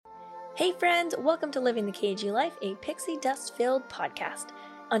Hey friends, welcome to Living the KG Life, a pixie dust-filled podcast.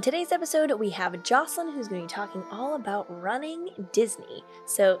 On today's episode, we have Jocelyn, who's going to be talking all about running Disney.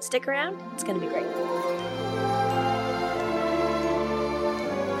 So stick around, it's going to be great.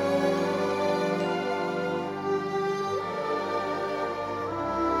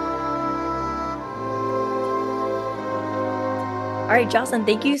 All right, Jocelyn,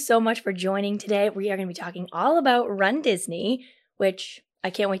 thank you so much for joining today. We are going to be talking all about Run Disney, which I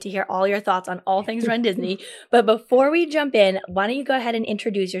can't wait to hear all your thoughts on all things Run Disney. But before we jump in, why don't you go ahead and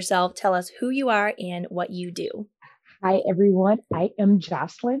introduce yourself, tell us who you are and what you do. Hi, everyone. I am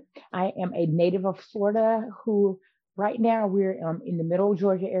Jocelyn. I am a native of Florida who right now we're in the middle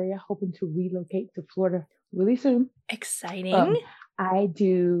Georgia area, hoping to relocate to Florida really soon. Exciting. I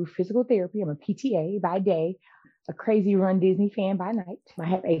do physical therapy. I'm a PTA by day, a crazy Run Disney fan by night. I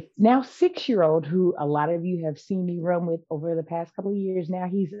have a now 6-year-old who a lot of you have seen me run with over the past couple of years. Now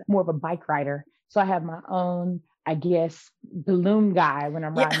he's more of a bike rider. So I have my own, I guess, balloon guy when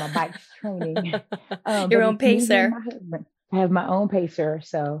I'm riding my bike training. Your own pacer. I have my own pacer.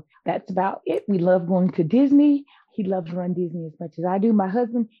 So that's about it. We love going to Disney. He loves Run Disney as much as I do. My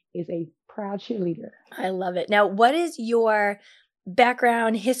husband is a proud cheerleader. I love it. Now, what is your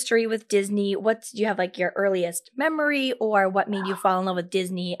background history with Disney? Do you have like your earliest memory, or what made you fall in love with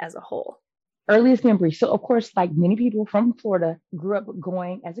Disney as a whole? Earliest memory. So of course, like many people from Florida, grew up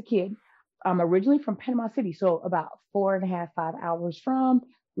going as a kid. I'm originally from Panama City, so about 4.5, 5 hours from.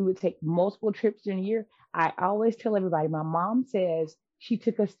 We would take multiple trips during the year. I always tell everybody, my mom says she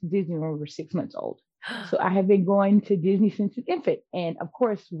took us to Disney when we were 6 months old. So I have been going to Disney since an infant. And of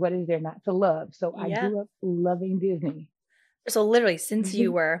course, what is there not to love? So I grew up loving Disney. So literally, since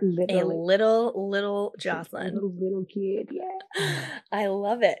you were a little Jocelyn. Little kid, yeah. I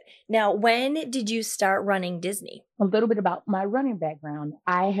love it. Now, when did you start running Disney? A little bit about my running background.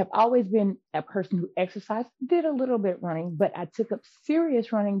 I have always been a person who exercised, did a little bit running, but I took up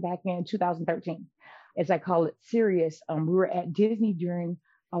serious running back in 2013. As I call it, serious. We were at Disney during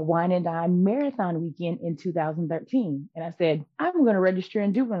a wine and dine marathon weekend in 2013. And I said, I'm going to register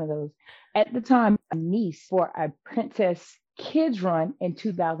and do one of those. At the time, a niece for a Princess Kids run in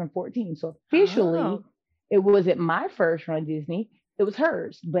 2014. So officially, it wasn't my first Run Disney. It was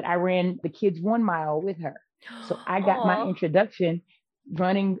hers, but I ran the kids 1 mile with her. So I got my introduction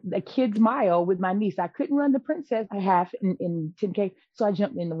running the kids mile with my niece. I couldn't run the princess half in 10K. So I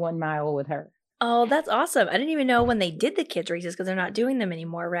jumped in the 1 mile with her. Oh, that's awesome. I didn't even know when they did the kids races because they're not doing them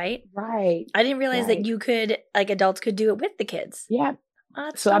anymore, right? Right. I didn't realize that you could, like adults could do it with the kids. Yeah.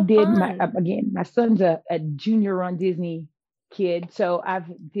 That's so I did my son's a junior Run Disney kid. So I've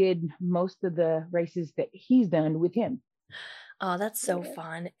did most of the races that he's done with him. Oh, that's so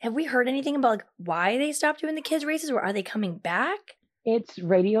fun. Have we heard anything about like why they stopped doing the kids races, or are they coming back? It's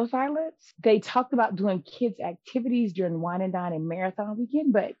radio silence. They talked about doing kids activities during wine and dine and marathon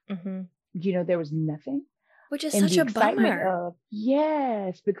weekend, but there was nothing. Which is such a bummer.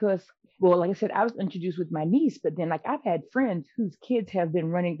 Yes, because like I said, I was introduced with my niece, but then like I've had friends whose kids have been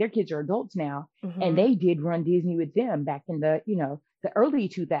running, their kids are adults now, and they did Run Disney with them back in the early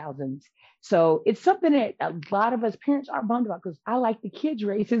 2000s. So it's something that a lot of us parents are bummed about, because I like the kids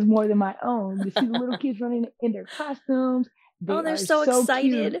races more than my own. To see the little kids running in their costumes. They're so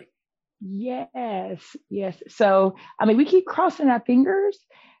excited. Cute. Yes. So, I mean, we keep crossing our fingers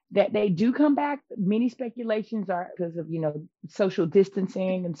that they do come back. Many speculations are because of, social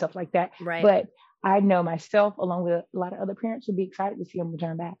distancing and stuff like that. Right. But I know myself, along with a lot of other parents, would be excited to see them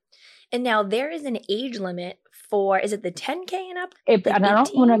return back. And now there is an age limit for, is it the 10K and up? And I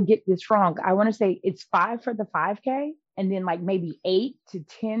don't want to get this wrong. I want to say it's 5 for the 5K and then like maybe 8 to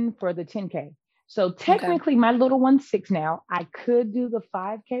 10 for the 10K. So technically my little one's 6 now. I could do the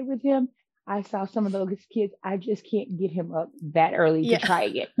 5K with him. I saw some of those kids. I just can't get him up that early to try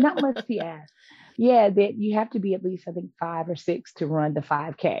it. Not unless he asks. Yeah, that you have to be at least, I think, 5 or 6 to run the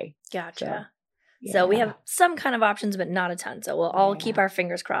 5K. Gotcha. So we have some kind of options, but not a ton. So we'll all keep our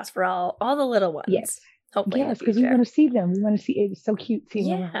fingers crossed for all the little ones. Yes. Hopefully. Yes, because we want to see them. We want to see it. It's so cute seeing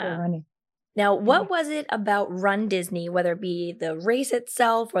them running. Now, what was it about Run Disney, whether it be the race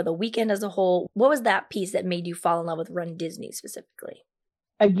itself or the weekend as a whole? What was that piece that made you fall in love with Run Disney specifically?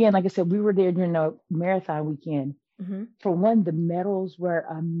 Again, like I said, we were there during the marathon weekend. For one, the medals were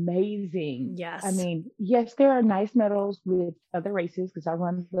amazing. Yes. I mean, yes, there are nice medals with other races because I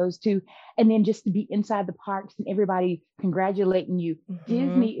run those too. And then just to be inside the parks and everybody congratulating you.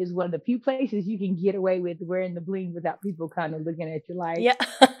 Disney is one of the few places you can get away with wearing the bling without people kind of looking at you like,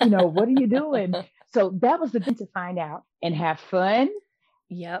 what are you doing? So that was the thing to find out and have fun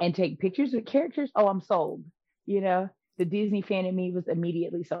and take pictures with characters. Oh, I'm sold, the Disney fan in me was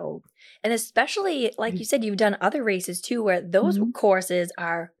immediately sold. And especially, like you said, you've done other races too, where those Mhm. courses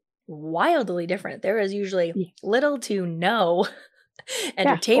are wildly different. There is usually Yeah. little to no Yeah.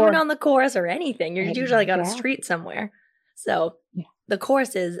 entertainment Or on the course or anything. You're usually like on a exactly. street somewhere. So Yeah. the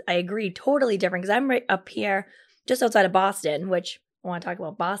courses, I agree, totally different because I'm right up here just outside of Boston, which I want to talk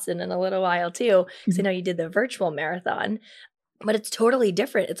about Boston in a little while too, because I Mhm. know you did the virtual marathon, but it's totally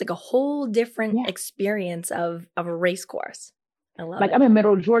different. It's like a whole different Yeah. experience of a race course. I love Like it. I'm in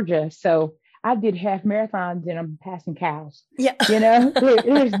middle Georgia, so I did half marathons and I'm passing cows. Yeah.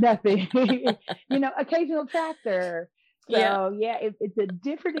 There's nothing. Occasional tractor. Yeah. So yeah, it's a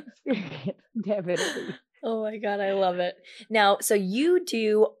different experience, definitely. Oh my God, I love it. Now, so you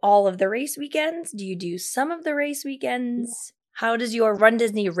do all of the race weekends? Do you do some of the race Yeah. weekends? How does your Run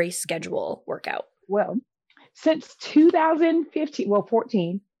Disney race schedule work out? Well, since 2015, well,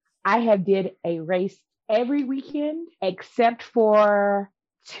 14, I have did a race every weekend except for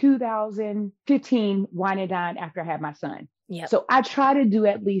 2015 Wine and Dine after I had my son. Yep. So I try to do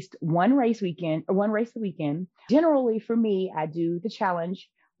at least one race weekend or one race a weekend. Generally for me, I do the challenge,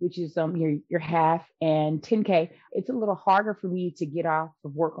 which is your half and 10K. It's a little harder for me to get off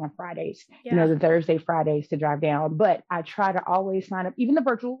of work on Fridays, Yeah. the Thursday, Fridays to drive down. But I try to always sign up, even the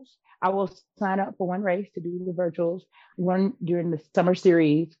virtuals. I will sign up for one race to do the virtuals, one during the summer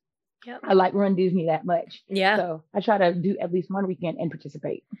series. Yep. I like Run Disney that much. Yeah. So I try to do at least one weekend and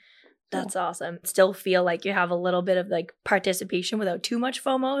participate. That's awesome. Still feel like you have a little bit of like participation without too much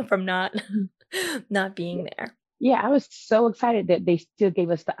FOMO from not being there. Yeah, I was so excited that they still gave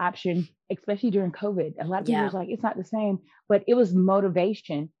us the option, especially during COVID. A lot of people was like, it's not the same, but it was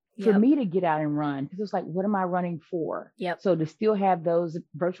motivation for me to get out and run because it was like, what am I running for? Yep. So to still have those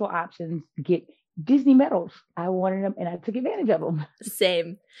virtual options, get Disney medals, I wanted them and I took advantage of them.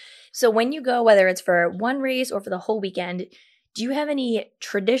 Same. So when you go, whether it's for one race or for the whole weekend, do you have any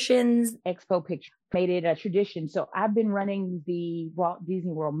traditions? Expo picture made it a tradition. So I've been running the Walt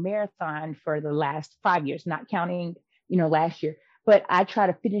Disney World Marathon for the last 5 years, not counting, last year. But I try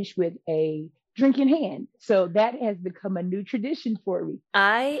to finish with a drink in hand. So that has become a new tradition for me.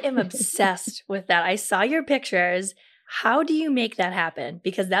 I am obsessed with that. I saw your pictures. How do you make that happen?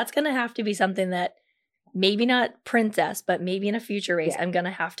 Because that's going to have to be something that maybe not Princess, but maybe in a future race, I'm going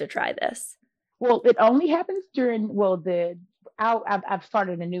to have to try this. Well, it only happens during, I've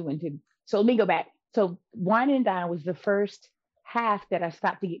started a new one too. So let me go back. So Wine and Dine was the first half that I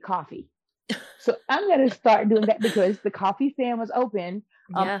stopped to get coffee. So I'm going to start doing that because the coffee stand was open.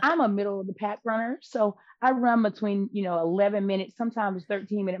 I'm a middle of the pack runner. So I run between, 11 minutes, sometimes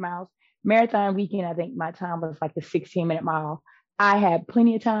 13-minute miles. Marathon weekend, I think my time was like the 16-minute mile. I had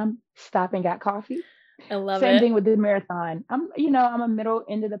plenty of time, stop and got coffee. I love Same it. thing with the marathon. I'm a middle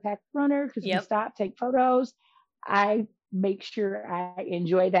end of the pack runner because we stop, take photos. I make sure I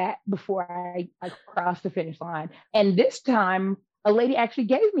enjoy that before I cross the finish line. And this time, a lady actually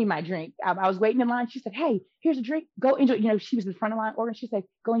gave me my drink. I was waiting in line. She said, "Hey, here's a drink. Go enjoy." She was in front of the line ordering. She said,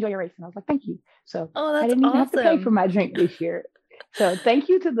 "Go enjoy your race." And I was like, "Thank you." So I didn't even have to pay for my drink this year. So thank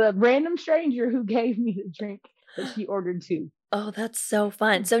you to the random stranger who gave me the drink that she ordered too. Oh, that's so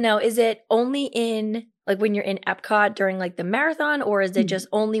fun. So now is it only in like when you're in Epcot during like the marathon, or is it just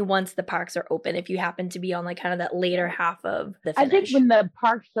only once the parks are open if you happen to be on like kind of that later half of the finish? I think when the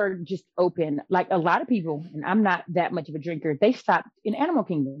parks are just open, like a lot of people, and I'm not that much of a drinker, they stopped in Animal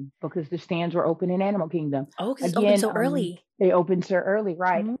Kingdom because the stands were open in Animal Kingdom. Oh, because it's open so early. They opened so early,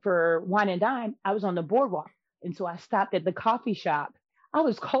 right? Mm-hmm. For Wine and Dine, I was on the boardwalk. And so I stopped at the coffee shop. I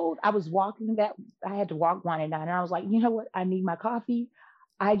was cold. I was walking I had to walk Wine and Dine. And I was like, you know what? I need my coffee.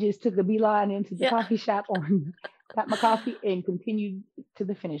 I just took a beeline into the coffee shop, got my coffee and continued to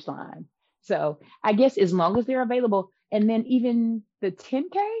the finish line. So I guess as long as they're available. And then even the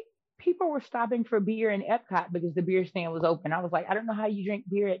 10K, people were stopping for beer in Epcot because the beer stand was open. I was like, I don't know how you drink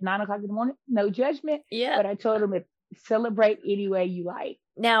beer at 9 o'clock in the morning. No judgment. Yeah. But I told them, celebrate any way you like.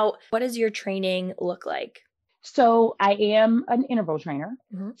 Now, what does your training look like? So I am an interval trainer.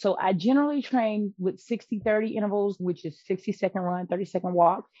 Mm-hmm. So I generally train with 60-30 intervals, which is 60-second run, 30-second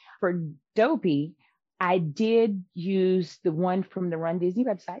walk. For Dopey, I did use the one from the Run Disney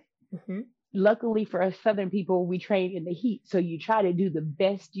website. Mm-hmm. Luckily for us Southern people, we train in the heat. So you try to do the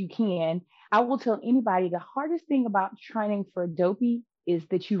best you can. I will tell anybody the hardest thing about training for Dopey is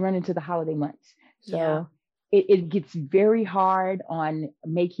that you run into the holiday months. So it gets very hard on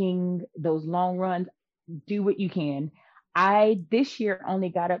making those long runs. Do what you can. I this year only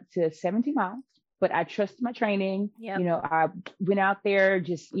got up to 70 miles, but I trust my training. Yep. I went out there,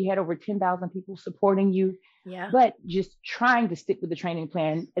 you had over 10,000 people supporting you. Yeah. but just trying to stick with the training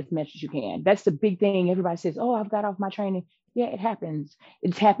plan as much as you can. That's the big thing. Everybody says, oh, I've got off my training. Yeah, it happens.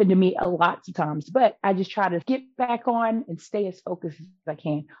 It's happened to me a lot of times, but I just try to get back on and stay as focused as I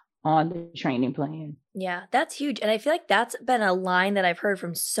can on the training plan. Yeah, that's huge. And I feel like that's been a line that I've heard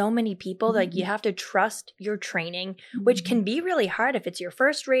from so many people. Like, you have to trust your training, which can be really hard if it's your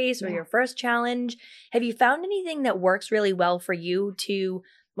first race or your first challenge. Have you found anything that works really well for you to,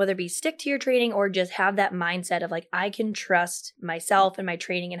 whether it be stick to your training or just have that mindset of like, I can trust myself and my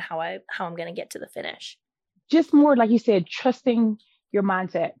training and how I'm going to get to the finish? Just more, like you said, trusting your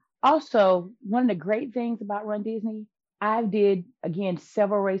mindset. Also, one of the great things about Run Disney, I did, again,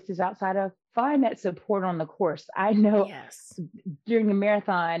 several races outside of, find that support on the course. I know during the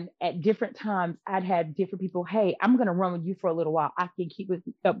marathon at different times, I'd have different people, hey, I'm going to run with you for a little while. I can keep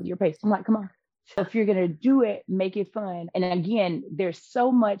up with your pace. I'm like, come on. So if you're going to do it, make it fun. And again, there's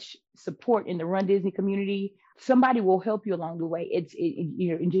so much support in the Run Disney community. Somebody will help you along the way.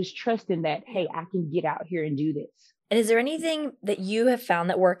 And just trusting that, hey, I can get out here and do this. And is there anything that you have found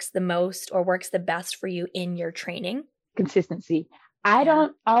that works the most or works the best for you in your training? Consistency. I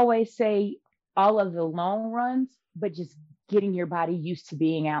don't always say all of the long runs, but just getting your body used to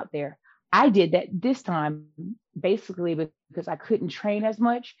being out there. I did that this time basically because I couldn't train as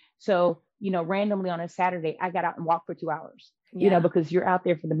much. So, randomly on a Saturday, I got out and walked for 2 hours, because you're out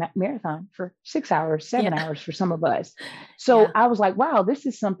there for the marathon for 6 hours, 7 hours for some of us. So I was like, wow, this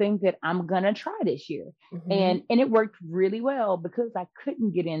is something that I'm going to try this year. And it worked really well because I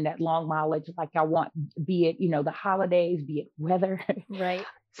couldn't get in that long mileage like I want, be it, the holidays, be it weather. Right.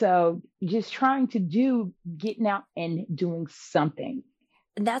 So just trying to getting out and doing something.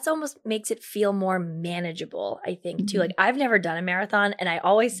 And that's almost makes it feel more manageable, I think, too. Like, I've never done a marathon and I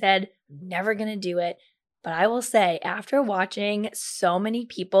always said, never going to do it. But I will say, after watching so many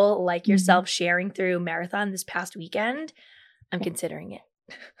people like yourself sharing through marathon this past weekend, I'm considering it.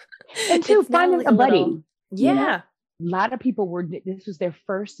 And too, finding like a buddy. Yeah. A lot of people this was their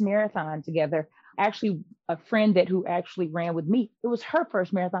first marathon together. Actually, a friend who actually ran with me, it was her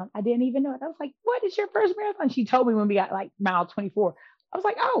first marathon. I didn't even know it. I was like, what is your first marathon? She told me when we got like mile 24. I was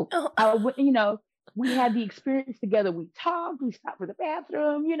like, we had the experience together. We talked, we stopped for the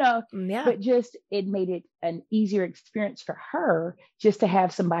bathroom, but just, it made it an easier experience for her just to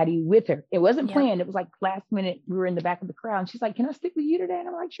have somebody with her. It wasn't planned. It was like last minute. We were in the back of the crowd and she's like, can I stick with you today? And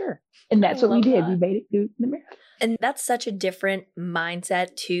I'm like, sure. And that's what we did. We made it through the marathon. And that's such a different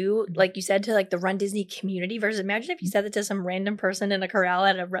mindset too. Like you said, to like the Run Disney community versus, imagine if you said that to some random person in a corral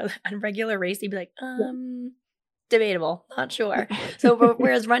at a regular race, they'd be like, debatable, not sure. So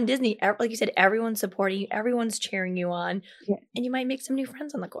whereas Run Disney, like you said, everyone's supporting you, everyone's cheering you on, and you might make some new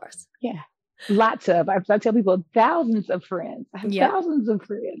friends on the course. Yeah. Lots of, I tell people, thousands of friends. I have thousands of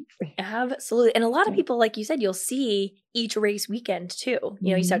friends. Absolutely. And a lot of people, like you said, you'll see each race weekend too.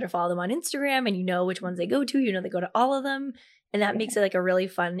 You start to follow them on Instagram and you know which ones they go to, they go to all of them. And that makes it like a really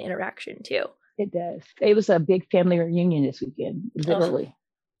fun interaction too. It does. It was a big family reunion this weekend, literally.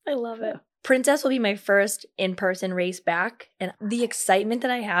 I love it. Princess will be my first in-person race back. And the excitement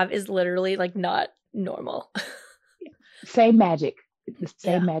that I have is literally like not normal. Same magic. The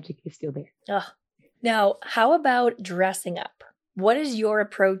same magic is still there. Now, how about dressing up? What is your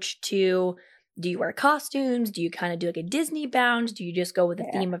approach to, do you wear costumes? Do you kind of do like a Disney bound? Do you just go with the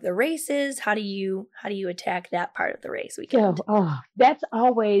theme of the races? How do you attack that part of the race weekend? That's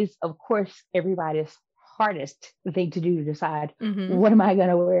always, of course, everybody's hardest thing to do, to decide what am I going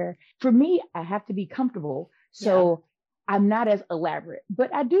to wear. For me, I have to be comfortable. So I'm not as elaborate,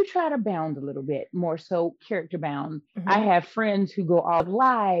 but I do try to bound a little bit more, so character bound. I have friends who go all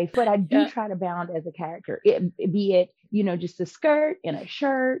live, but I do try to bound as a character, be it, just a skirt and a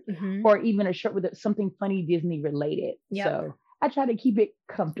shirt or even a shirt with something funny Disney related. So I try to keep it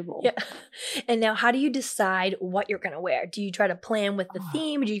comfortable. Yeah. And now, how do you decide what you're going to wear? Do you try to plan with the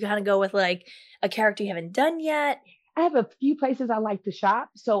theme? Do you kind of go with like a character you haven't done yet? I have a few places I like to shop.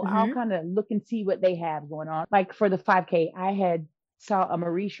 So I'll kind of look and see what they have going on. Like for the 5K, I saw a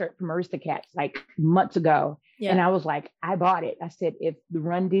Marie shirt from Aristocats like months ago. And I was like, I bought it. I said, if the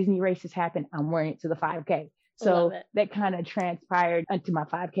Run Disney races happen, I'm wearing it to the 5K. So that kind of transpired into my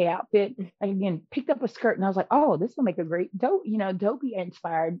 5K outfit. I again picked up a skirt and I was like, oh, this will make a great Dopey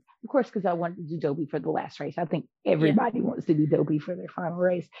inspired. Of course, because I wanted to do Dopey for the last race. I think everybody wants to do Dopey for their final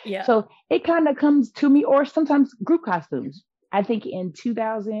race. So it kind of comes to me, or sometimes group costumes. I think in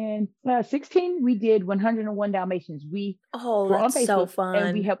 2016, we did 101 Dalmatians. We were on Facebook, so fun.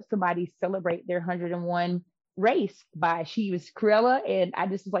 And we helped somebody celebrate their 101 race she was Cruella, and I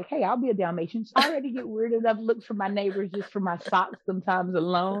just was like, hey, I'll be a Dalmatian. So I already get weird enough looks from my neighbors just for my socks sometimes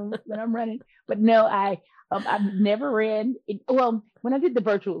alone when I'm running. But no, I've never ran. Well, when I did the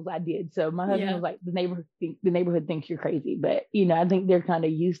virtuals, I did. So my husband was like, the neighborhood thinks you're crazy, but I think they're kind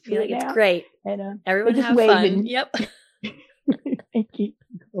of used to it now. It's great. And everyone have fun. Yep. And keep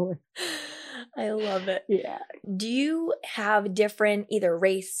going. I love it. Yeah. Do you have different either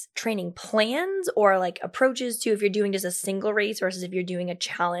race training plans or like approaches to if you're doing just a single race versus if you're doing a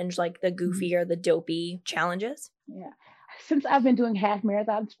challenge like the Goofy or the Dopey challenges? Yeah. Since I've been doing half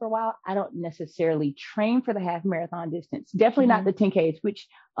marathons for a while, I don't necessarily train for the half marathon distance. Definitely not the 10Ks, which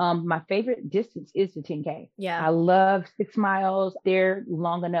my favorite distance is the 10K. Yeah. I love 6 miles. They're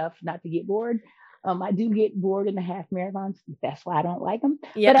long enough not to get bored. I do get bored in the half marathons. That's why I don't like them.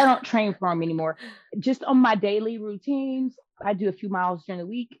 But I don't train for them anymore. Just on my daily routines, I do a few miles during the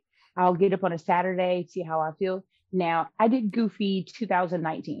week. I'll get up on a Saturday, see how I feel. Now, I did Goofy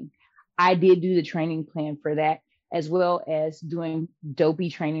 2019. I did do the training plan for that, as well as doing Dopey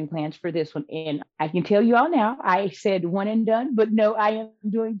training plans for this one. And I can tell you all now, I said one and done, but no, I am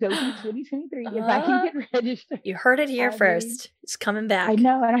doing Dopey 2023 if I can get registered. You heard it here first. It's coming back. I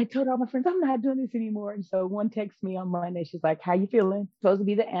know. And I told all my friends, I'm not doing this anymore. And so one texted me on Monday. She's like, how you feeling? It's supposed to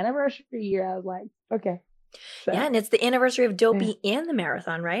be the anniversary year. I was like, okay. So, yeah, and it's the anniversary of Dopey and the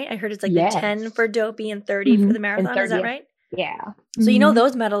marathon, right? I heard it's like the 10 for Dopey and 30 for the marathon. 30, is that right? Yeah. So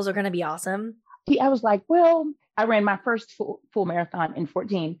those medals are going to be awesome. I was like, well, I ran my first full marathon in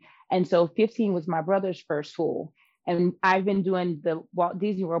 14. And so 15 was my brother's first full. And I've been doing the Walt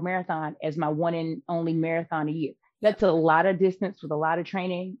Disney World Marathon as my one and only marathon a year. That's a lot of distance with a lot of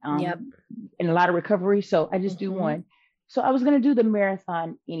training and a lot of recovery. So I just do one. So I was going to do the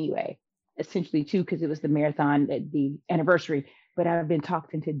marathon anyway, essentially too, because it was the marathon at the anniversary. But I've been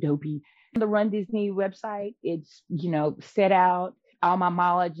talked into Dopey. The Run Disney website, it's, set out. All my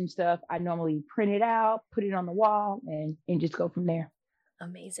mileage and stuff, I normally print it out, put it on the wall, and just go from there.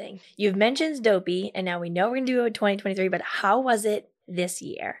 Amazing. You've mentioned Dopey, and now we know we're going to do it 2023, but how was it this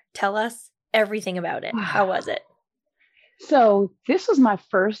year? Tell us everything about it. How was it? So this was my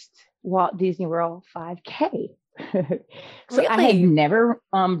first Walt Disney World 5K. So I had never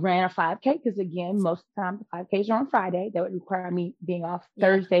ran a 5K because, again, most of the time the 5Ks are on Friday. That would require me being off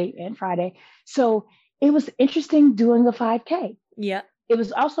Thursday and Friday. So it was interesting doing a 5K. Yeah. It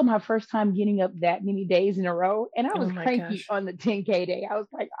was also my first time getting up that many days in a row. And I was cranky on the 10K day. I was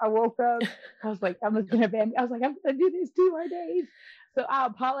like, I woke up. I was like, I'm going to do this 2 more days. So I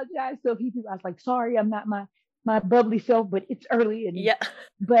apologize to a few people. I was like, sorry, I'm not my bubbly self, but it's early.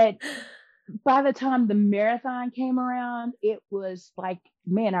 But by the time the marathon came around, it was like,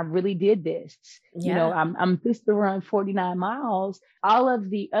 man, I really did this. I'm supposed to run 49 miles. All of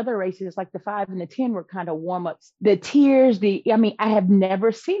the other races, like the 5 and the 10, were kind of warm ups. The tears, I have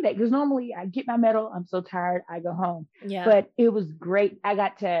never seen that because normally I get my medal. I'm so tired. I go home. Yeah. But it was great. I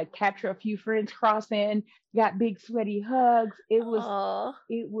got to capture a few friends crossing, got big sweaty hugs. It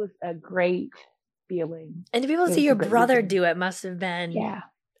was a great feeling. And to be able to see your brother do it must have been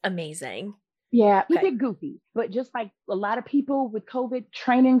amazing. Yeah, we did Goofy, but just like a lot of people with COVID,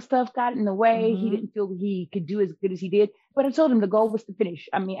 training stuff got in the way. He didn't feel he could do as good as he did. But I told him the goal was to finish.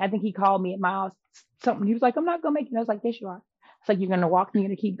 I mean, I think he called me at miles something. He was like, I'm not going to make it. And I was like, yes, you are. It's like, you're going to walk and you're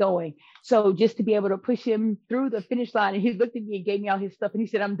going to keep going. So just to be able to push him through the finish line, and he looked at me and gave me all his stuff. And he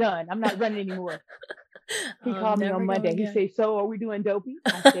said, I'm done. I'm not running anymore. He called me on Monday. He said, so are we doing Dopey?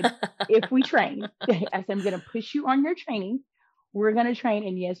 I said, if we train. I said, I'm going to push you on your training. We're going to train.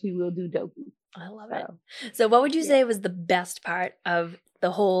 And yes, we will do Dopey. I love it. So what would you say was the best part of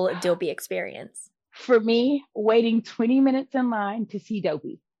the whole Dopey experience? For me, waiting 20 minutes in line to see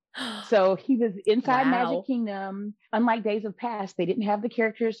Dopey. So he was inside Magic Kingdom. Unlike days of past, they didn't have the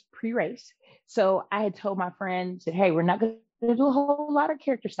characters pre-race. So I had told my friends that, hey, we're not going to do a whole lot of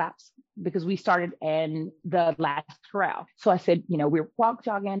character stops because we started in the last corral. So I said, we're walk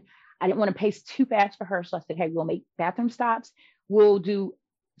jogging. I didn't want to pace too fast for her. So I said, hey, we'll make bathroom stops. We'll do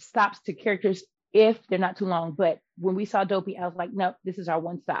stops to characters if they're not too long. But when we saw Dopey, I was like, no, this is our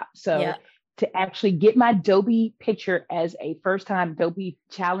one stop. So to actually get my Dopey picture as a first time Dopey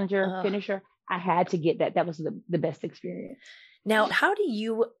challenger finisher, I had to get that. That was the best experience. Now, how do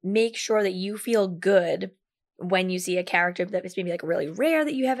you make sure that you feel good when you see a character that is maybe like really rare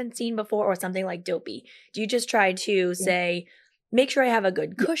that you haven't seen before or something like Dopey? Do you just try to say, make sure I have a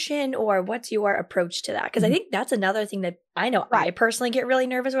good cushion, or what's your approach to that? Because I think that's another thing that I know I personally get really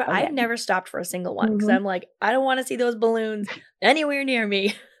nervous about. I've never stopped for a single one because I'm like, I don't want to see those balloons anywhere near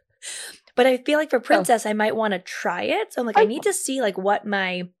me. But I feel like for Princess, I might want to try it. So I'm like, I need to see like what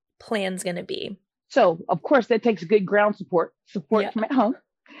my plan's going to be. So of course that takes good ground support Yeah. from at home.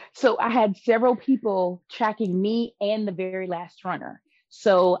 So I had several people tracking me and the very last runner.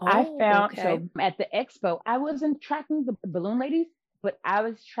 So I Oh, found, okay. so at the expo, I wasn't tracking the balloon ladies, but I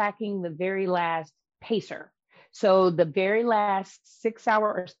was tracking the very last pacer. So the very last 6 hour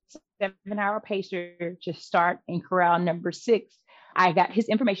or 7 hour pacer to start in corral number 6. I got his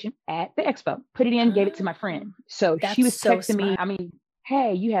information at the expo, put it in, gave it to my Oh, friend. So she that's was so texting me. smart. I mean,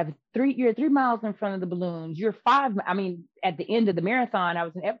 hey, you're 3 miles in front of the balloons. You're five. I mean, at the end of the marathon, I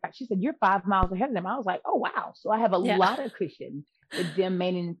was in Epcot. She said, you're 5 miles ahead of them. I was like, oh, wow. So I have a Yeah. lot of cushion with them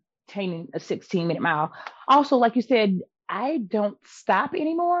maintaining a 16-minute mile. Also, like you said, I don't stop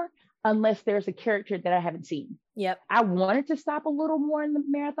anymore unless there's a character that I haven't seen. Yep. I wanted to stop a little more in the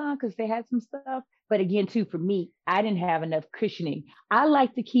marathon because they had some stuff. But again, too, for me, I didn't have enough cushioning. I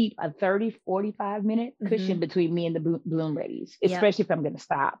like to keep a 30, 45-minute cushion between me and the balloon ladies, Yep. especially if I'm going to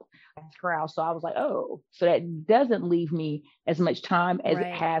stop at the corral. So I was like, oh, so that doesn't leave me as much time as it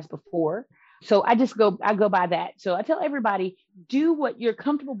Right. has before. So I go by that. So I tell everybody, do what you're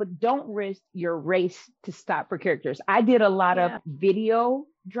comfortable, but don't risk your race to stop for characters. I did a lot of Yeah. video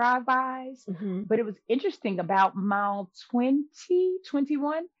drive-bys, but it was interesting about mile 20,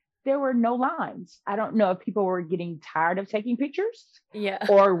 21, there were no lines. I don't know if people were getting tired of taking pictures Yeah.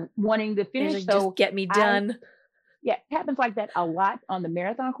 or wanting to It's finish. like, So just get me done. yeah, it happens like that a lot on the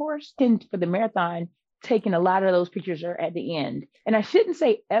marathon course. And for the marathon, taking a lot of those pictures are at the end. And I shouldn't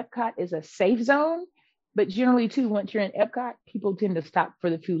say Epcot is a safe zone, but generally too, once you're in Epcot, people tend to stop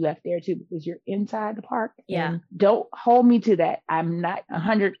for the food left there too, because you're inside the park. Yeah. And don't hold me to that. I'm not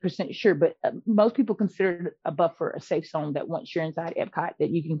 100% sure, but most people consider it a buffer, a safe zone, that once you're inside Epcot,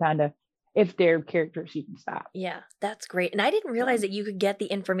 that you can kind of, if they're characters, you can stop. Yeah, that's great. And I didn't realize that you could get the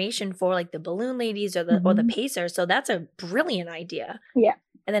information for like the balloon ladies or the pacers. So that's a brilliant idea. Yeah.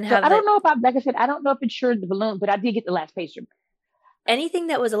 And then So have I don't know if like I said, I don't know if it's sure the balloon, but I did get the last pacer. anything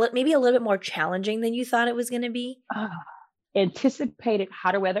that was maybe a little bit more challenging than you thought it was going to be. Anticipated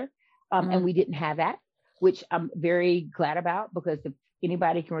hotter weather, and we didn't have that, which I'm very glad about, because if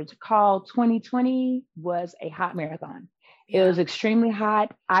anybody can recall, 2020 was a hot marathon. It was extremely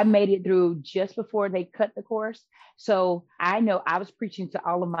hot. I made it through just before they cut the course. So I know I was preaching to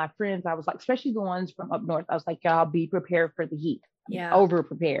all of my friends. I was like, especially the ones from up north, I was like, y'all be prepared for the heat. Over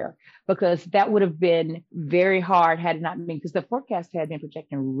prepare, because that would have been very hard had it not been, because the forecast had been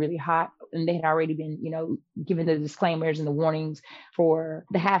projecting really hot, and they had already been, given the disclaimers and the warnings for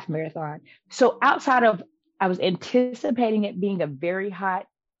the half marathon. So outside of, I was anticipating it being a very hot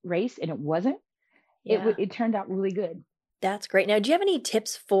race, and it wasn't. It turned out really good. That's great. Now, do you have any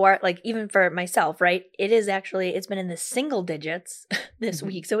tips for, like, even for myself, right? It's been in the single digits this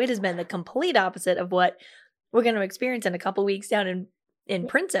week. So it has been the complete opposite of what we're going to experience in a couple weeks down in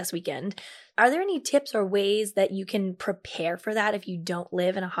Princess Weekend. Are there any tips or ways that you can prepare for that if you don't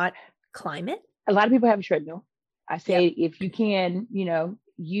live in a hot climate? A lot of people have a treadmill. I say, if you can,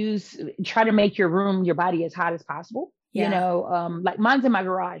 try to make your room, your body as hot as possible. Like mine's in my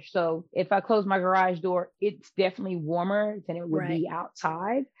garage. So if I close my garage door, it's definitely warmer than it would be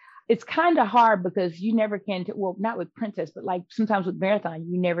outside. It's kind of hard because you never can well, not with Princess, but like sometimes with marathon,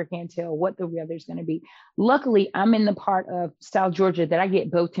 you never can tell what the weather is going to be. Luckily, I'm in the part of South Georgia that I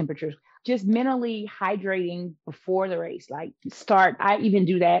get both temperatures. Just mentally hydrating before the race, I even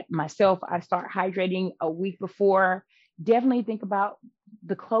do that myself. I start hydrating a week before. Definitely think about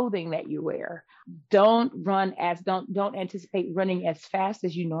the clothing that you wear. Don't anticipate running as fast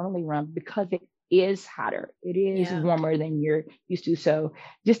as you normally run, because it is hotter. It is warmer than you're used to. So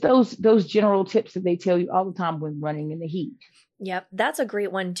just those general tips that they tell you all the time when running in the heat. Yep, that's a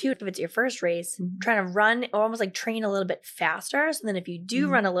great one too. If it's your first race, trying to run or almost like train a little bit faster. So then if you do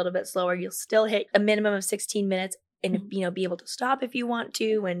run a little bit slower, you'll still hit a minimum of 16 minutes and be able to stop if you want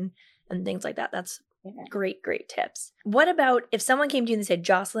to and things like that. That's great tips. What about if someone came to you and they said,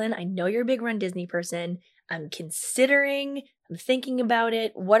 Jocelyn, I know you're a big Run Disney person. I'm thinking about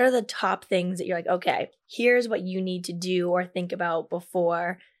it. What are the top things that you're like, okay, here's what you need to do or think about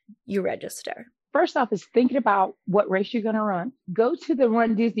before you register? First off is thinking about what race you're going to run. Go to the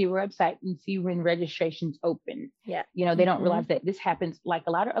Run Disney website and see when registration's open. Yeah. They don't realize that this happens. Like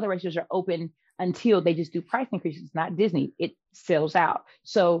a lot of other races are open until they just do price increases. Not Disney. It sells out.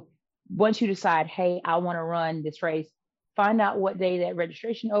 So once you decide, hey, I want to run this race, find out what day that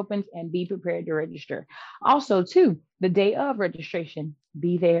registration opens and be prepared to register. Also, too, the day of registration,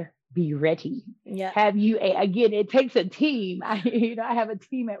 be there, be ready. Yeah. Have you, again, it takes a team. I have a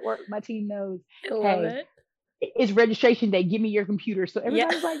team at work. My team knows, I love it. It's registration day. Give me your computer. So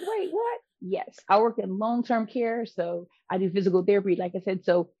everybody's like, wait, what? Yes. I work in long-term care. So I do physical therapy, like I said.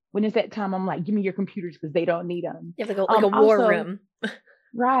 So when it's that time, I'm like, give me your computers because they don't need them. You have like a war Also, room.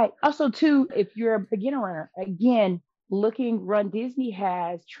 right. Also, too, if you're a beginner runner, again, Run Disney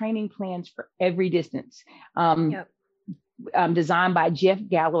has training plans for every distance. Um, Yep. Designed by Jeff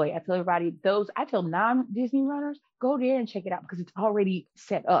Galloway. I tell non-Disney runners, go there and check it out because it's already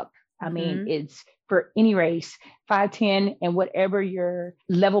set up. I mean, Hmm. it's for any race, 5, 10, and whatever your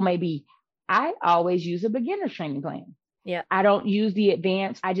level may be. I always use a beginner's training plan. Yeah. I don't use the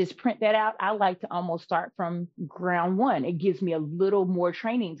advanced. I just print that out. I like to almost start from ground one. It gives me a little more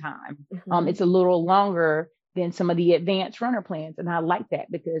training time. Hmm. It's a little longer than some of the advanced runner plans. And I like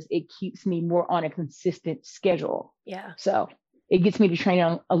that because it keeps me more on a consistent schedule. Yeah. So it gets me to train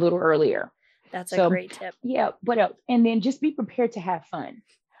on a little earlier. That's a So great tip. yeah, what else? And then just be prepared to have fun.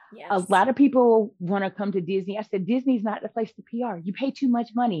 A Yes. lot of people want to come to Disney. I said, Disney's not the place to PR. You pay too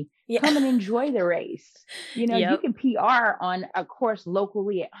much money. Yeah. Come and enjoy the race. You Yep. can PR on a course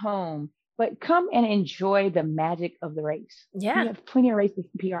locally at home, but come and enjoy the magic of the race. Yeah. You have plenty of races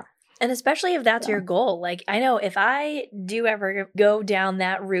to PR. And especially if that's So, your goal. Like, I know if I do ever go down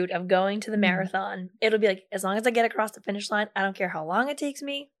that route of going to the marathon, it'll be like, as long as I get across the finish line, I don't care how long it takes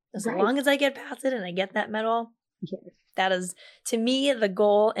me. As Right. long as I get past it and I get that medal, yes. that is, to me, the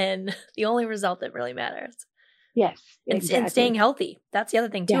goal and the only result that really matters. Yes. And, Exactly. and staying healthy. That's the other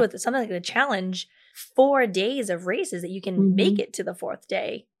thing, too. Yeah. It's something like the challenge, 4 days of races that you can make it to the 4th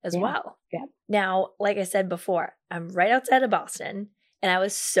day as well. Yeah. Now, like I said before, I'm right outside of Boston. And I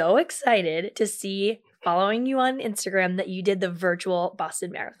was so excited to see, following you on Instagram, that you did the virtual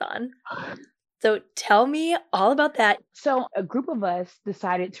Boston Marathon. So tell me all about that. So a group of us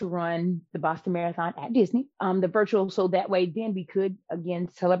decided to run the Boston Marathon at Disney, the virtual. So that way, then we could, again,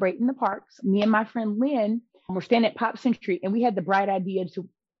 celebrate in the parks. Me and my friend Lynn were standing at Pop Century, and we had the bright idea to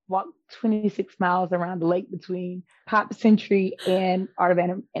walk 26 miles around the lake between Pop Century and Art of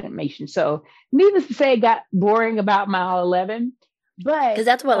Animation. So needless to say, it got boring about mile 11. But Because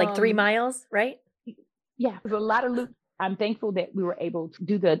that's what, like 3 miles, right? Yeah, there's a lot of loops. I'm thankful that we were able to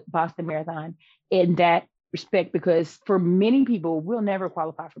do the Boston Marathon in that respect because for many people, we'll never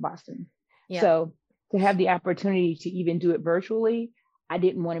qualify for Boston. Yeah. So to have the opportunity to even do it virtually, I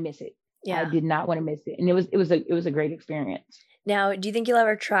didn't want to miss it. Yeah. I did not want to miss it, and it was a great experience. Now, do you think you'll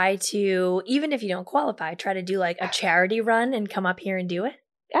ever try to, even if you don't qualify, try to do like a charity run and come up here and do it?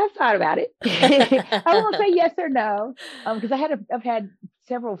 I've thought about it. I won't say yes or no because I've had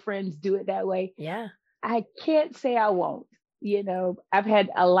several friends do it that way. Yeah. I can't say I won't. I've had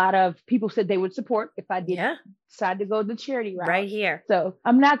a lot of people said they would support if I did decide to go the charity route. Right here. So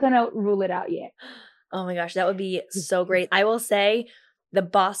I'm not going to rule it out yet. Oh my gosh, that would be so great. I will say the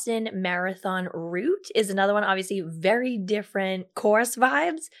Boston Marathon route is another one, obviously very different course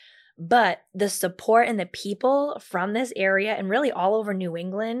vibes, but the support and the people from this area and really all over New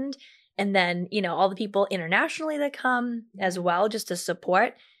England, and then, all the people internationally that come as well just to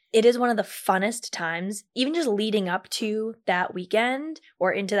support. It is one of the funnest times, even just leading up to that weekend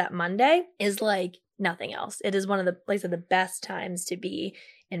or into that Monday is like nothing else. It is one of the, like I said, the best times to be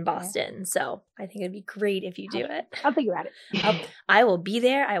in Boston. Yeah. So I think it'd be great if you do it. I'll think about it. I will be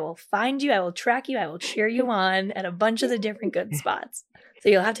there. I will find you. I will track you. I will cheer you on at a bunch of the different good spots. So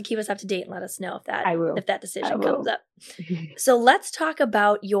you'll have to keep us up to date and let us know if that decision comes up. So let's talk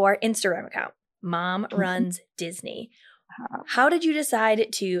about your Instagram account, Mom Runs Disney. How did you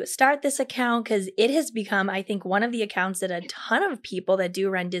decide to start this account? Because it has become, I think, one of the accounts that a ton of people that do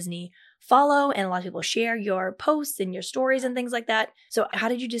run Disney follow, and a lot of people share your posts and your stories and things like that. So how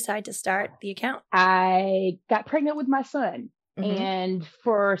did you decide to start the account? I got pregnant with my son. Mm-hmm. And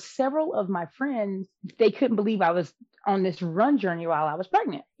for several of my friends, they couldn't believe I was on this run journey while I was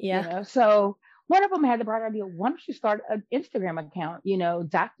pregnant. Yeah. So one of them had the bright idea, why don't you start an Instagram account,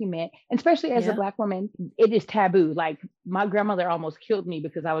 document, and especially as a Black woman, it is taboo. Like my grandmother almost killed me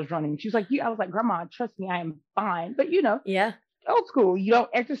because I was running. She was like, I was like, Grandma, trust me, I am fine. But old school, you don't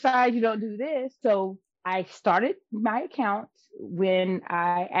exercise, you don't do this. So I started my account when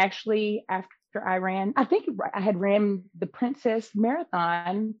I actually, after I ran, I think I had ran the Princess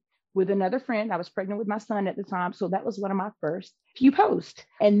Marathon with another friend. I was pregnant with my son at the time. So that was one of my first few posts.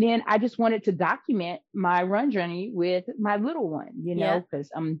 And then I just wanted to document my run journey with my little one, because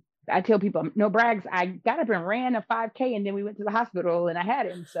I tell people, no brags, I got up and ran a 5K and then we went to the hospital and I had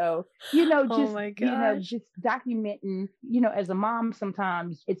him. So, just documenting, as a mom,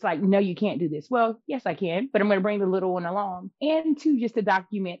 sometimes it's like, no, you can't do this. Well, yes, I can, but I'm going to bring the little one along and just to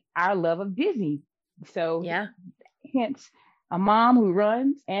document our love of Disney. So hence a mom who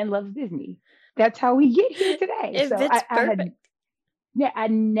runs and loves Disney. That's how we get here today. It fits perfect. I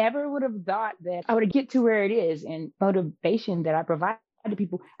never would have thought that I would get to where it is and motivation that I provide to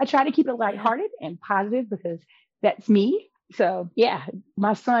people. I try to keep it lighthearted and positive because that's me. So yeah,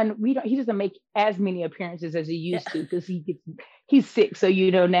 my son, he doesn't make as many appearances as he used to because he's sick. So,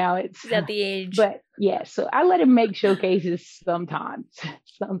 now it's, He's at the age. but yeah, so I let him make showcases sometimes,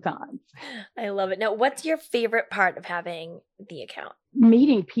 sometimes. I love it. Now, what's your favorite part of having the account?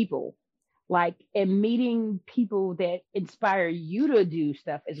 Meeting people. And meeting people that inspire you to do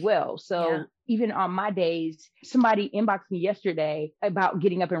stuff as well. So even on my days, somebody inboxed me yesterday about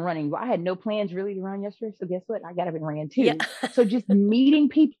getting up and running. Well, I had no plans really to run yesterday. So guess what? I got up and ran too. Yeah. So just meeting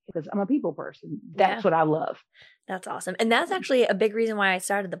people, because I'm a people person. That's what I love. That's awesome. And that's actually a big reason why I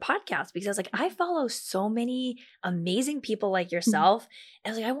started the podcast, because I was like, I follow so many amazing people like yourself.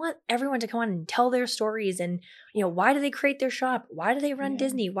 And I was like, I want everyone to come on and tell their stories and, why do they create their shop? Why do they run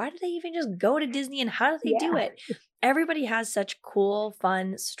Disney? Why do they even just go to Disney and how do they do it? Everybody has such cool,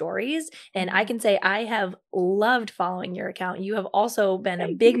 fun stories. And I can say I have loved following your account. You have also been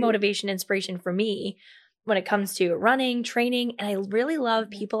a big motivation, inspiration for me when it comes to running, training. And I really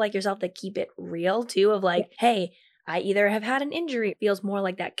love people like yourself that keep it real too, of like, hey, I either have had an injury. It feels more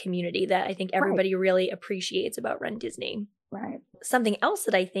like that community that I think everybody really appreciates about Run Disney. Right. Something else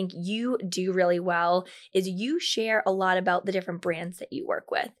that I think you do really well is you share a lot about the different brands that you work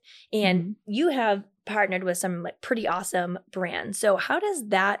with. And you have partnered with some pretty awesome brands. So how does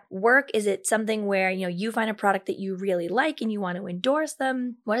that work? Is it something where, you find a product that you really like and you want to endorse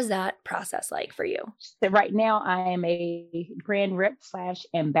them? What is that process like for you? So right now I am a brand rep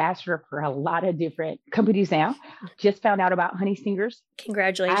 / ambassador for a lot of different companies now. Just found out about Honey Stingers.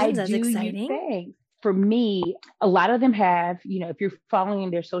 Congratulations. That's exciting. Thanks. For me, a lot of them have, if you're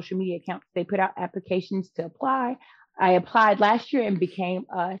following their social media accounts, they put out applications to apply. I applied last year and became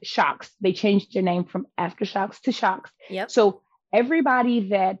Shocks. They changed their name from Aftershocks to Shocks. Yep. So everybody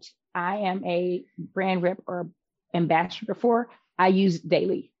that I am a brand rep or ambassador for, I use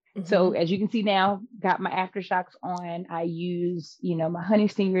daily. So as you can see now, got my Aftershocks on. I use, my Honey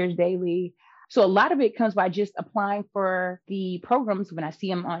Stingers daily. So a lot of it comes by just applying for the programs when I see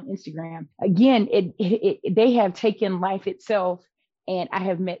them on Instagram. Again, they have taken life itself, and I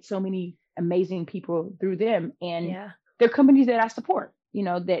have met so many amazing people through them, and they're companies that I support,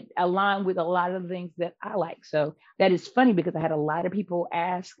 that align with a lot of the things that I like. So that is funny because I had a lot of people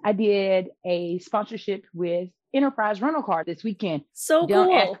ask. I did a sponsorship with Enterprise Rental Car this weekend. So Don't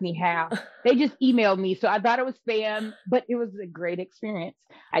cool. ask me how. They just emailed me. So I thought it was spam, but it was a great experience.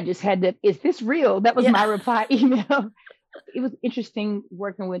 I just had to, is this real? That was my reply email. It was interesting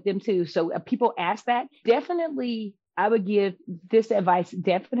working with them too. So people ask that. Definitely, I would give this advice.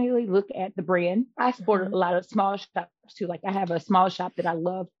 Definitely look at the brand. I support a lot of small shops too. Like I have a small shop that I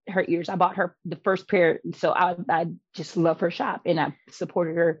love her ears. I bought her the first pair. So I just love her shop and I've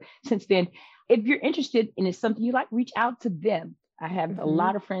supported her since then. If you're interested and it's something you like, reach out to them. I have a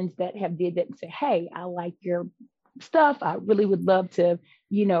lot of friends that have did that and say, hey, I like your stuff. I really would love to,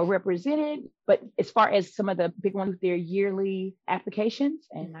 represent it. But as far as some of the big ones, their yearly applications,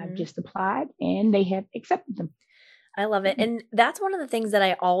 and I've just applied and they have accepted them. I love it. And that's one of the things that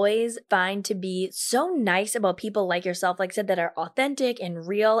I always find to be so nice about people like yourself, like I said, that are authentic and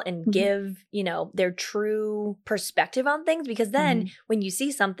real and give, their true perspective on things. Because then when you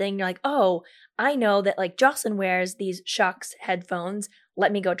see something, you're like, oh, I know that like Jocelyn wears these Shocks headphones.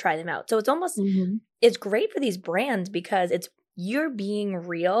 Let me go try them out. So it's almost, it's great for these brands because you're being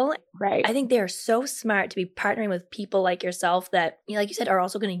real. Right. I think they are so smart to be partnering with people like yourself that, like you said, are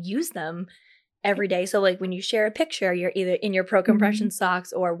also going to use them every day. So like when you share a picture, you're either in your Pro Compression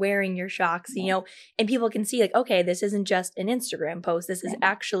socks or wearing your Shocks, and people can see like, okay, this isn't just an Instagram post. This is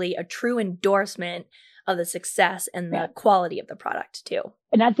actually a true endorsement of the success and the quality of the product too.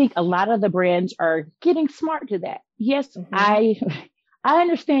 And I think a lot of the brands are getting smart to that. Yes, I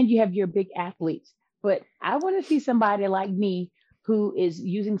understand you have your big athletes, but I want to see somebody like me who is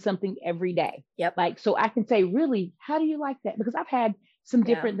using something every day. Yep. Like, so I can say, really, how do you like that? Because I've had some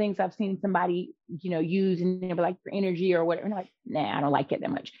different things I've seen somebody, use and they're like for energy or whatever. And I'm like, nah, I don't like it that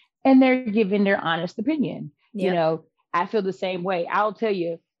much. And they're giving their honest opinion. Yep. I feel the same way. I'll tell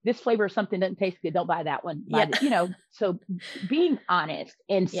you, this flavor of something doesn't taste good. Don't buy that one. So being honest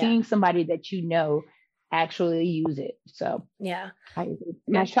and seeing somebody that actually use it. So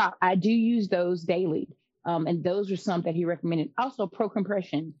my shop, I do use those daily. And those are some that he recommended. Also Pro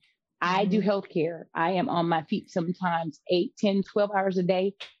Compression. I do healthcare. I am on my feet sometimes 8, 10, 12 hours a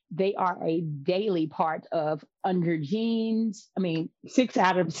day. they are a daily part of under jeans. I mean, 6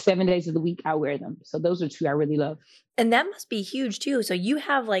 out of 7 days of the week, I wear them. So those are two I really love. And that must be huge too. So you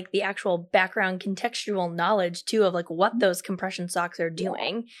have like the actual background contextual knowledge too of like what those compression socks are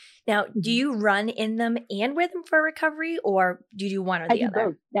doing. Now, do you run in them and wear them for recovery, or do you do one or the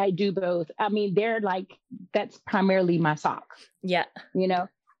other? Both. I do both. I mean, that's primarily my sock. Yeah. You know,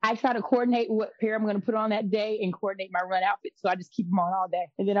 I try to coordinate what pair I'm going to put on that day and coordinate my run outfit. So I just keep them on all day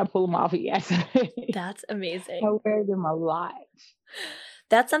and then I pull them off. Yes. That's amazing. I wear them a lot.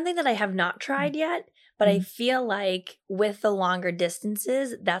 That's something that I have not tried yet, but I feel like with the longer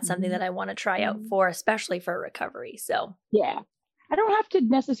distances, that's something that I want to try out for, especially for recovery. So yeah, I don't have to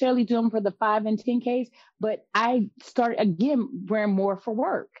necessarily do them for the 5 and 10Ks, but I started again wearing more for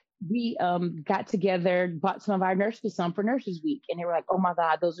work. We got together, bought some of our nurses some for Nurses Week, and they were like, "Oh my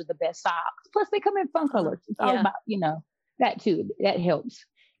God, those are the best socks." Plus, they come in fun colors. It's all about that too. That helps.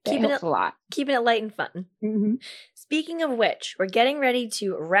 That helps a lot. Keeping it light and fun. Mm-hmm. Speaking of which, we're getting ready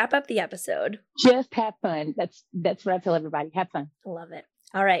to wrap up the episode. Just have fun. That's what I tell everybody. Have fun. Love it.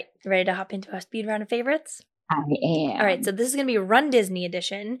 All right, ready to hop into our speed round of favorites? I am. All right, so this is going to be Run Disney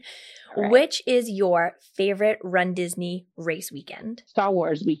edition. Right. Which is your favorite Run Disney race weekend? Star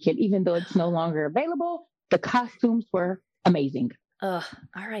Wars weekend, even though it's no longer available. The costumes were amazing. Ugh,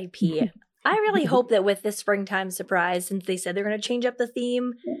 R.I.P. I really hope that with this springtime surprise, since they said they're going to change up the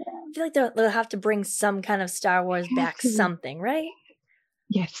theme, I feel like they'll have to bring some kind of Star Wars back something, right?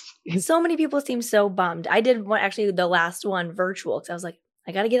 Yes. So many people seem so bummed. I did actually the last one virtual because I was like,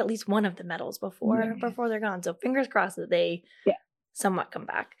 I got to get at least one of the medals before they're gone. So fingers crossed that they somewhat come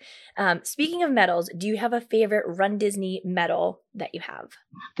back. Speaking of medals, do you have a favorite Run Disney medal that you have?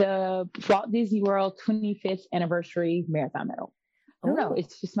 The Walt Disney World 25th anniversary marathon medal. I don't know.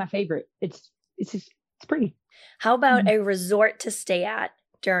 It's just my favorite. It's pretty. How about a resort to stay at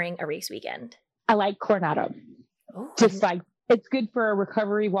during a race weekend? I like Coronado. Just like it's good for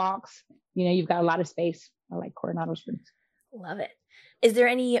recovery walks. You know, you've got a lot of space. I like Coronado Springs. Love it. Is there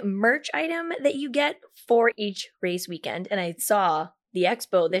any merch item that you get for each race weekend? And I saw the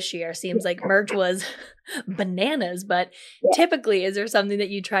expo this year. Seems like merch was bananas, but typically, is there something that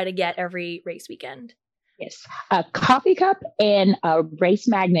you try to get every race weekend? Yes, a coffee cup and a race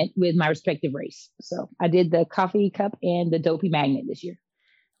magnet with my respective race. So I did the coffee cup and the Dopey magnet this year.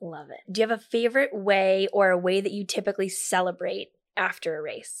 Love it. Do you have a favorite way or a way that you typically celebrate after a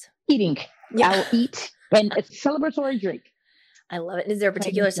race? Eating. Yeah. I'll eat and it's a celebratory drink. I love it. Is there a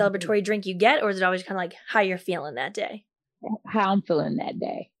particular celebratory drink you get, or is it always kind of like how you're feeling that day? How I'm feeling that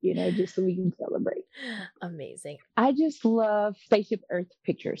day, you know, just so we can celebrate. Amazing. I just love Spaceship Earth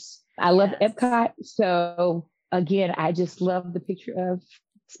pictures. I love Epcot. So again, I just love the picture of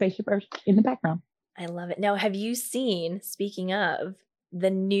Spaceship Earth in the background. I love it. Now, have you seen, speaking of,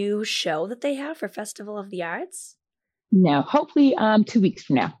 the new show that they have for Festival of the Arts? No, hopefully 2 weeks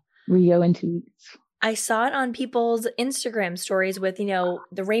from now. Rio in 2 weeks. I saw it on people's Instagram stories with, you know,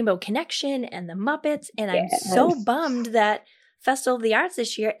 the Rainbow Connection and the Muppets. And I'm so bummed that Festival of the Arts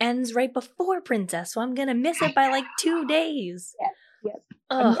this year ends right before Princess. So I'm going to miss it by like 2 days. Yes.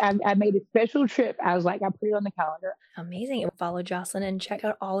 I made a special trip. I was like, I put it on the calendar. Amazing. Follow Jocelyn and check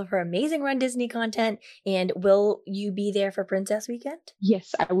out all of her amazing Run Disney content. And will you be there for Princess Weekend?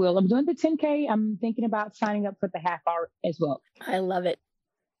 Yes, I will. I'm doing the 10K. I'm thinking about signing up for the half hour as well. I love it.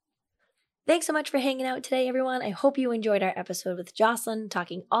 Thanks so much for hanging out today, everyone. I hope you enjoyed our episode with Jocelyn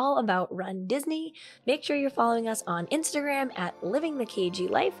talking all about Run Disney. Make sure you're following us on Instagram at Living the KG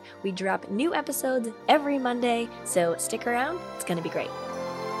Life. We drop new episodes every Monday, so stick around. It's going to be great.